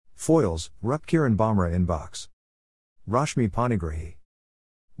Foils, Buccaneering-Navigation inbox. Rashmi Panigrahi.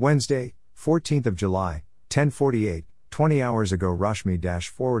 Wednesday, 14th of July, 10:48, 20 hours ago.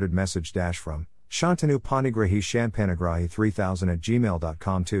 Rashmi-forwarded message from Shantanu Panigrahi Shanpanagrahi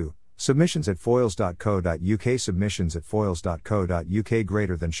 3000@gmail.com to submissions@foils.co.uk submissions@foils.co.uk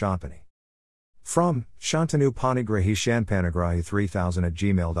greater than Shampani. From Shantanu Panigrahi Shanpanagrahi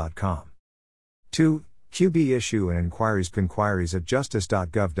 3000@gmail.com to QB issue and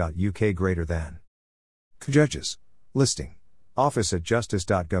inquiries@justice.gov.uk greater than Judges listing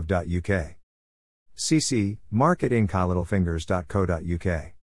office@justice.gov.uk cc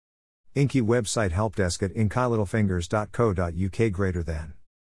mark@inkylittlepfingers.co.uk Inky website helpdesk@inkylittlepfingers.co.uk greater than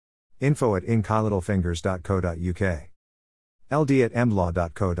info@inkylittlepfingers.co.uk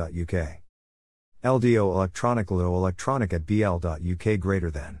ld@mlaw.co.uk LDO electronic@bl.uk greater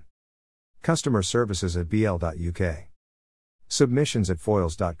than customer services@bl.uk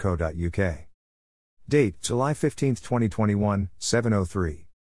submissions@foils.co.uk Date July 15, 2021, 7:03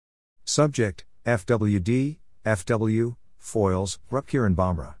 Subject FWD FW Foils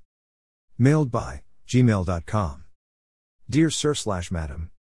Buccaneering-Navigation Mailed by gmail.com. Dear Sir/Madam,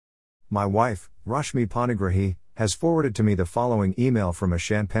 my wife, Rashmi Panigrahi, has forwarded to me the following email from a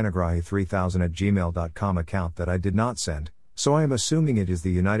shanpanagrahi3000@gmail.com account that I did not send, so I am assuming it is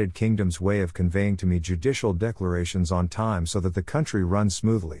the United Kingdom's way of conveying to me judicial declarations on time so that the country runs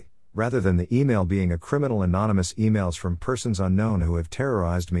smoothly, rather than the email being a criminal anonymous emails from persons unknown who have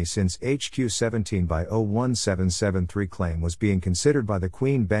terrorized me since HQ 17 by 01773 claim was being considered by the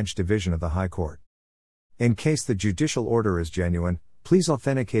Queen Bench Division of the High Court. In case the judicial order is genuine, please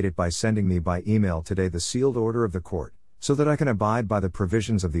authenticate it by sending me by email today the sealed order of the court, so that I can abide by the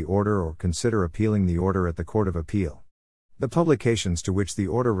provisions of the order or consider appealing the order at the Court of Appeal. The publications to which the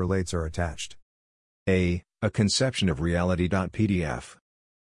order relates are attached. A conception of reality.pdf.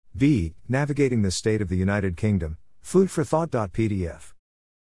 B. Navigating the State of the United Kingdom, Food for Thought.pdf.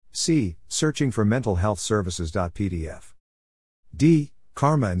 C. Searching for Mental Health Services.pdf. D.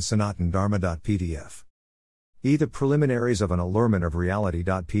 Karma and Sanatan Dharma.pdf. E. The Preliminaries of an Allurement of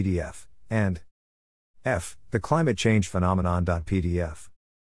Reality.pdf, and F. The Climate Change Phenomenon.pdf.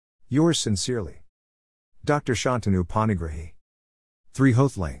 Yours sincerely, Dr. Shantanu Panigrahi. 3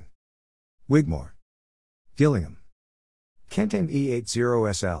 Hoath Lane, Wigmore, Gillingham, Kent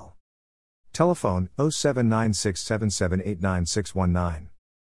E80SL. Telephone 07967789619.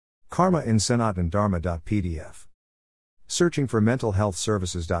 Karma in Sanatan Dharma.pdf. Searching for Mental Health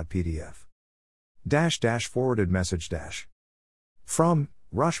Services.pdf. Forwarded message from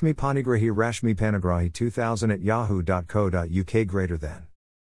Rashmi Panigrahi Panigrahi 2000@yahoo.co.uk greater than.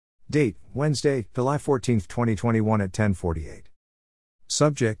 Date Wednesday, July 14, 2021 at 10:48.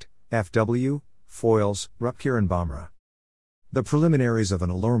 Subject FW Foils Buccaneering-Navigation. The Preliminaries of an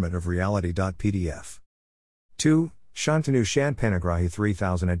Allurement of Reality.pdf. 2. Shantanu Shanpanagrahi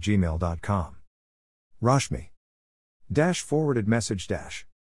 3000@gmail.com. Rashmi. Forwarded message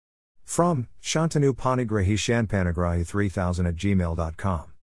from Shantanu Panigrahi Shanpanagrahi 3000@gmail.com.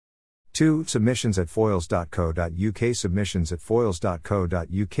 2. Submissions@foils.co.uk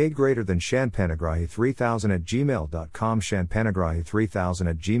submissions@foils.co.uk greater than Shanpanagrahi 3000@gmail.com Shanpanagrahi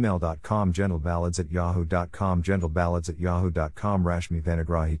 3000@gmail.com gentleballads@yahoo.com gentleballads@yahoo.com Rashmi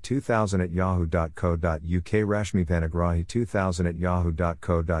Panigrahi 2000@yahoo.co.uk Rashmi Panigrahi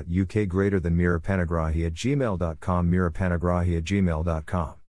 2000@yahoo.co.uk greater than mirapanigrahi@gmail.com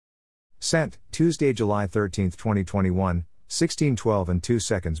mirapanigrahi@gmail.com. Sent, Tuesday, July 13, 2021, 16:12 and 2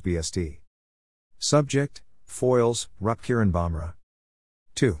 seconds BST. Subject, Foils, Buccaneering-Navigation.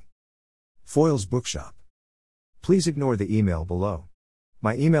 2. Foils Bookshop. Please ignore the email below.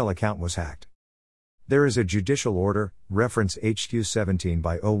 My email account was hacked. There is a judicial order, reference HQ 17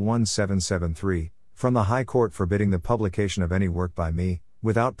 by 01773, from the High Court forbidding the publication of any work by me,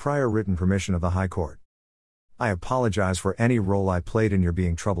 without prior written permission of the High Court. I apologize for any role I played in your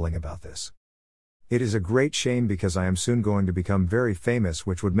being troubling about this. It is a great shame because I am soon going to become very famous,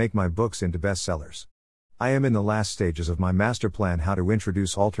 which would make my books into bestsellers. I am in the last stages of my master plan how to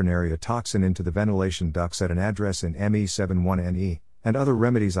introduce alternaria toxin into the ventilation ducts at an address in ME71NE, and other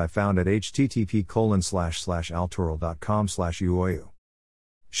remedies I found at http://altural.com/uoyu.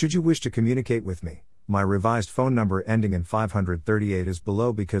 Should you wish to communicate with me, my revised phone number ending in 538 is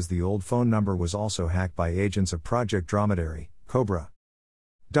below because the old phone number was also hacked by agents of Project Dromedary, Cobra.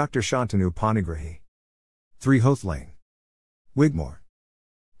 Dr. Shantanu Panigrahi. 3 Hoath Lane, Wigmore,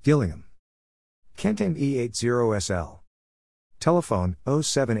 Gillingham, Kent E80SL. Telephone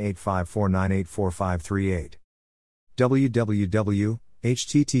 07854984538.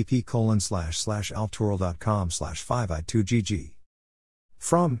 www.http://altural.com/5i2gg.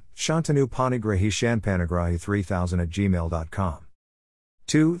 From Shantanu Panigrahi Shanpanagrahi 3000@gmail.com.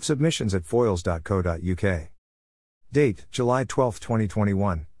 2. Submissions@foils.co.uk. Date July 12,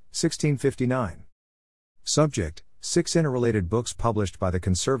 2021, 1659. Subject 6 interrelated books published by the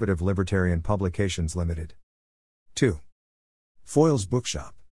Conservative Libertarian Publications Limited. 2. Foils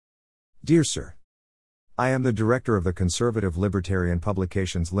Bookshop. Dear Sir, I am the director of the Conservative Libertarian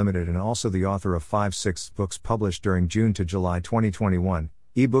Publications Limited and also the author of 5/6 books published during June to July 2021,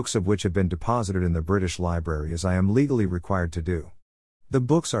 e-books of which have been deposited in the British Library as I am legally required to do. The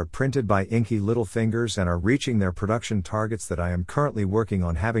books are printed by inky little fingers and are reaching their production targets that I am currently working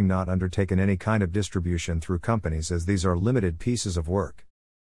on, having not undertaken any kind of distribution through companies as these are limited pieces of work.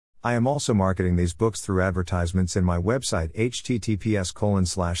 I am also marketing these books through advertisements in my website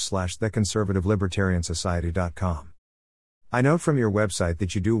https://theconservativelibertariansociety.com. I note from your website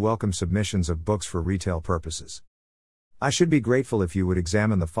that you do welcome submissions of books for retail purposes. I should be grateful if you would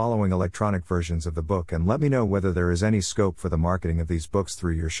examine the following electronic versions of the book and let me know whether there is any scope for the marketing of these books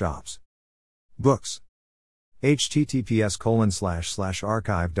through your shops. Books.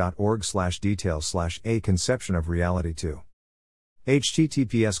 https://archive.org/details/A Conception of Reality 2.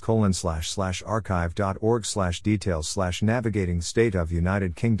 https://archive.org/details/Navigating State of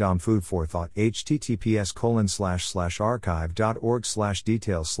United Kingdom Food for Thought.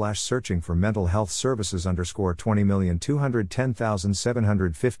 https://archive.org/details/Searching for Mental Health Services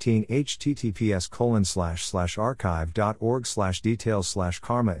 _20210715.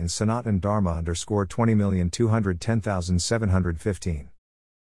 https://archive.org/details/Karma in Sanatan Dharma _2021010715.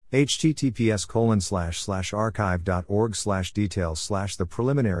 https://archive.org/details/The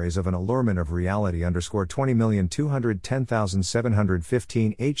Preliminaries of an Allurement of Reality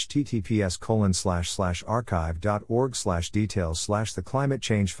 _2021010715. https://archive.org/details/The Climate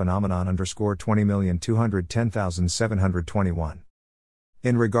Change Phenomenon _2021010721.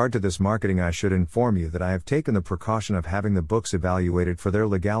 In regard to this marketing, I should inform you that I have taken the precaution of having the books evaluated for their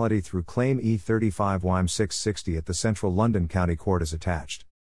legality through Claim E35 WIM 660 at the Central London County Court as attached.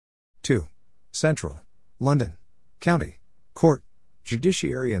 2. Central London County Court,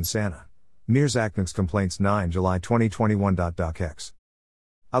 Judiciary and Sana. Mirzakniks Complaints 9 July 2021. Docx.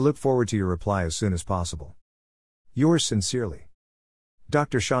 I look forward to your reply as soon as possible. Yours sincerely,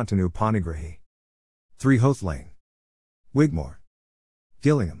 Dr. Shantanu Panigrahi. 3 Hoath Lane, Wigmore,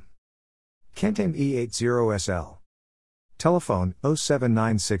 Gillingham, Kent E80SL. Telephone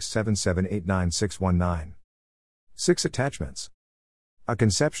 07967789619. 6 Attachments. A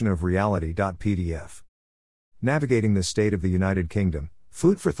Conception of Reality.pdf. Navigating the State of the United Kingdom,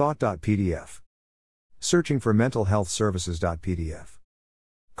 Food for Thought.pdf. Searching for Mental Health Services.pdf.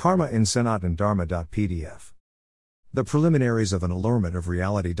 Karma in Sanatan Dharma.pdf. The Preliminaries of an Allurement of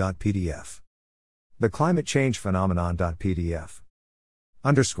Reality.pdf. The Climate Change Phenomenon.pdf.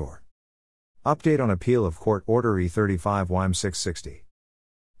 Update on Appeal of Court Order E35 WIM 660.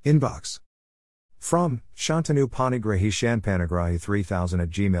 Inbox. From Shantanu Panigrahi Shanpanagrahi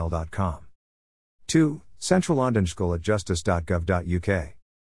 3000@gmail.com. 2. Central London School at justice.gov.uk.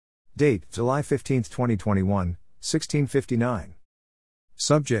 Date July 15, 2021, 1659.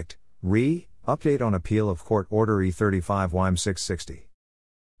 Subject Update on Appeal of Court Order E35 WIM 660.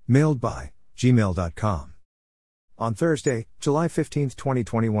 Mailed by gmail.com. On Thursday, July 15,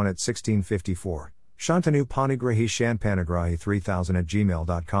 2021 at 1654, Shantanu Panigrahi Shanpanagrahi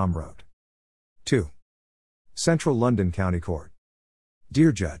 3000@gmail.com wrote. 2. Central London County Court.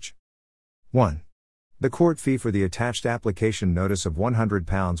 Dear Judge. 1. The court fee for the attached application notice of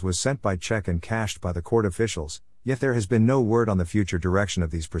 £100 was sent by cheque and cashed by the court officials, yet there has been no word on the future direction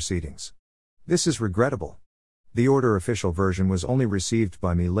of these proceedings. This is regrettable. The order official version was only received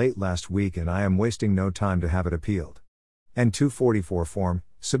by me late last week and I am wasting no time to have it appealed. N244 form,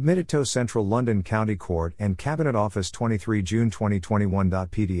 submitted to Central London County Court and Cabinet Office 23 June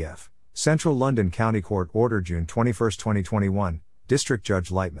 2021.pdf. Central London County Court Order June 21, 2021, District Judge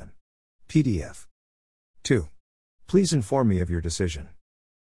Lightman. PDF. 2. Please inform me of your decision.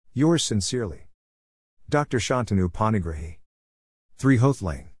 Yours sincerely, Dr. Shantanu Panigrahi. 3 Hoath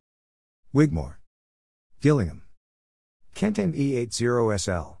Lane, Wigmore, Gillingham, Kent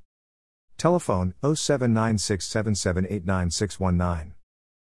E80SL. Telephone 07967789619.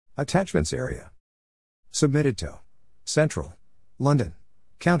 Attachments area. Submitted to Central London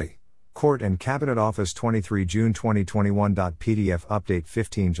County Court and Cabinet Office 23 June 2021.pdf. Update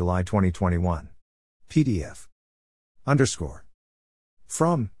 15 July 2021. PDF.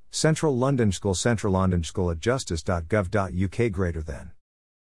 From Central London School at justice.gov.uk greater than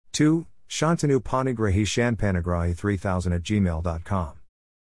 2. Shantanu Panigrahi Shanpanagrahi 3000@gmail.com.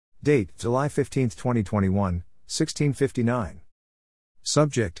 Date July 15, 2021, 1659.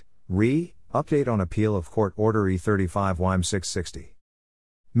 Subject: Update on appeal of Court Order E35 WIM 660.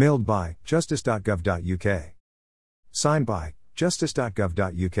 Mailed by justice.gov.uk. Signed by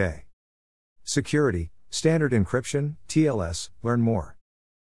justice.gov.uk. Security, Standard Encryption, TLS, learn more.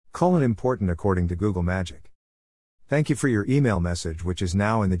 Important according to Google Magic. Thank you for your email message, which is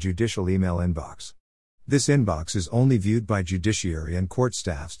now in the judicial email inbox. This inbox is only viewed by judiciary and court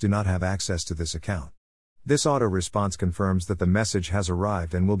staffs do not have access to this account. This auto response confirms that the message has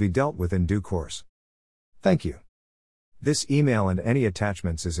arrived and will be dealt with in due course. Thank you. This email and any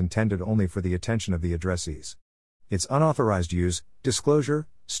attachments is intended only for the attention of the addressees. Its unauthorized use, disclosure,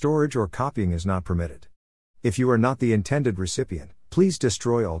 storage or copying is not permitted. If you are not the intended recipient, please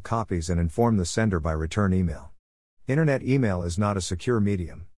destroy all copies and inform the sender by return email. Internet email is not a secure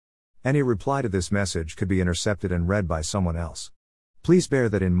medium. Any reply to this message could be intercepted and read by someone else. Please bear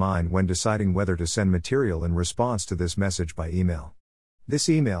that in mind when deciding whether to send material in response to this message by email. This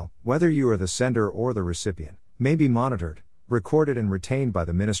email, whether you are the sender or the recipient, may be monitored, recorded and retained by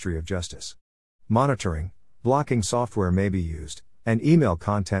the Ministry of Justice. Monitoring, blocking software may be used, and email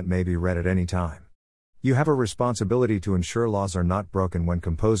content may be read at any time. You have a responsibility to ensure laws are not broken when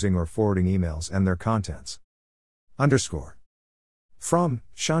composing or forwarding emails and their contents. From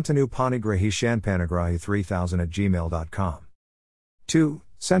Shantanu Panigrahi Shanpanagrahi 3000@gmail.com. To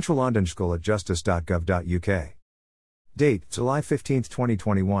Central London School at justice.gov.uk. Date July 15,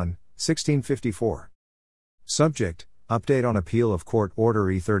 2021, 1654. Subject: Update on appeal of Court Order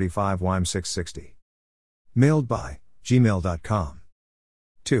E35 WIM 660. Mailed by gmail.com.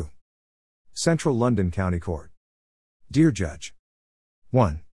 To Central London County Court. Dear Judge.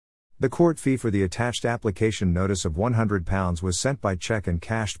 1. The court fee for the attached application notice of £100 was sent by cheque and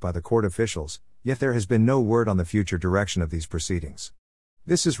cashed by the court officials, yet there has been no word on the future direction of these proceedings.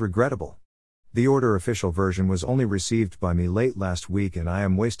 This is regrettable. The order official version was only received by me late last week and I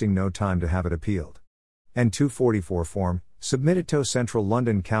am wasting no time to have it appealed. N244 form, submitted to Central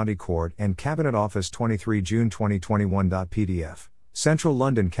London County Court and Cabinet Office 23 June 2021.pdf, Central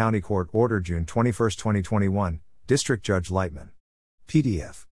London County Court Order June 21, 2021, District Judge Lightman.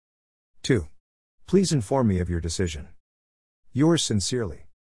 PDF. 2. Please inform me of your decision. Yours sincerely.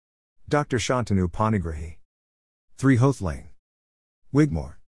 Dr. Shantanu Panigrahi. 3 Hoath Lane.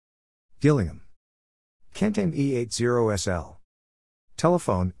 Wigmore. Gillingham. Kent E80SL.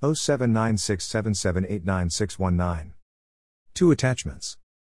 Telephone 07967789619. 2 attachments.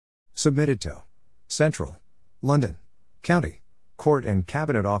 Submitted to Central London County Court and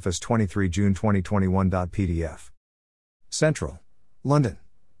Cabinet Office 23 June 2021.pdf. Central London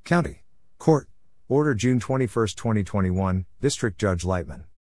County Court Order June 21, 2021, District Judge Lightman.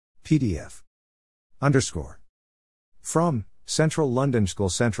 PDF. From Central London School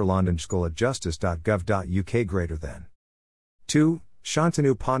at justice.gov.uk greater than. 2.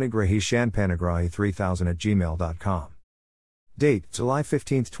 Shantanu Panigrahi Shanpanagrahi 3000@gmail.com. Date July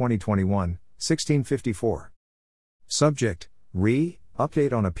 15, 2021, 1654. Subject: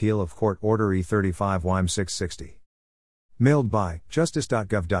 Update on appeal of Court Order E35 WIM 660. Mailed by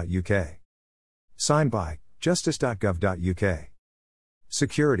justice.gov.uk. Signed by justice.gov.uk.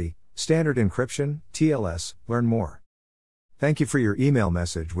 Security, Standard Encryption, TLS, learn more. Thank you for your email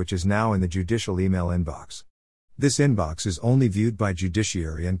message, which is now in the judicial email inbox. This inbox is only viewed by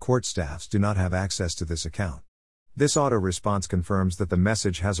judiciary and court staffs do not have access to this account. This auto response confirms that the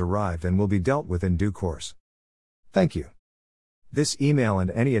message has arrived and will be dealt with in due course. Thank you. This email and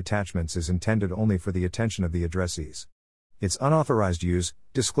any attachments is intended only for the attention of the addressees. Its unauthorized use,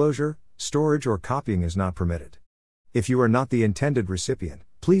 disclosure, storage or copying is not permitted. If you are not the intended recipient,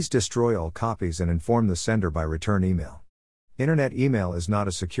 please destroy all copies and inform the sender by return email. Internet email is not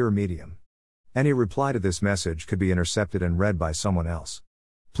a secure medium. Any reply to this message could be intercepted and read by someone else.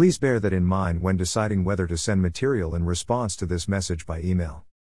 Please bear that in mind when deciding whether to send material in response to this message by email.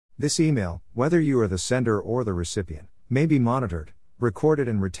 This email, whether you are the sender or the recipient, may be monitored, recorded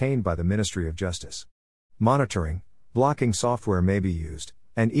and retained by the Ministry of Justice. Monitoring, blocking software may be used,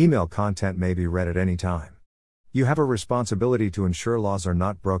 and email content may be read at any time. You have a responsibility to ensure laws are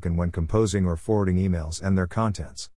not broken when composing or forwarding emails and their contents.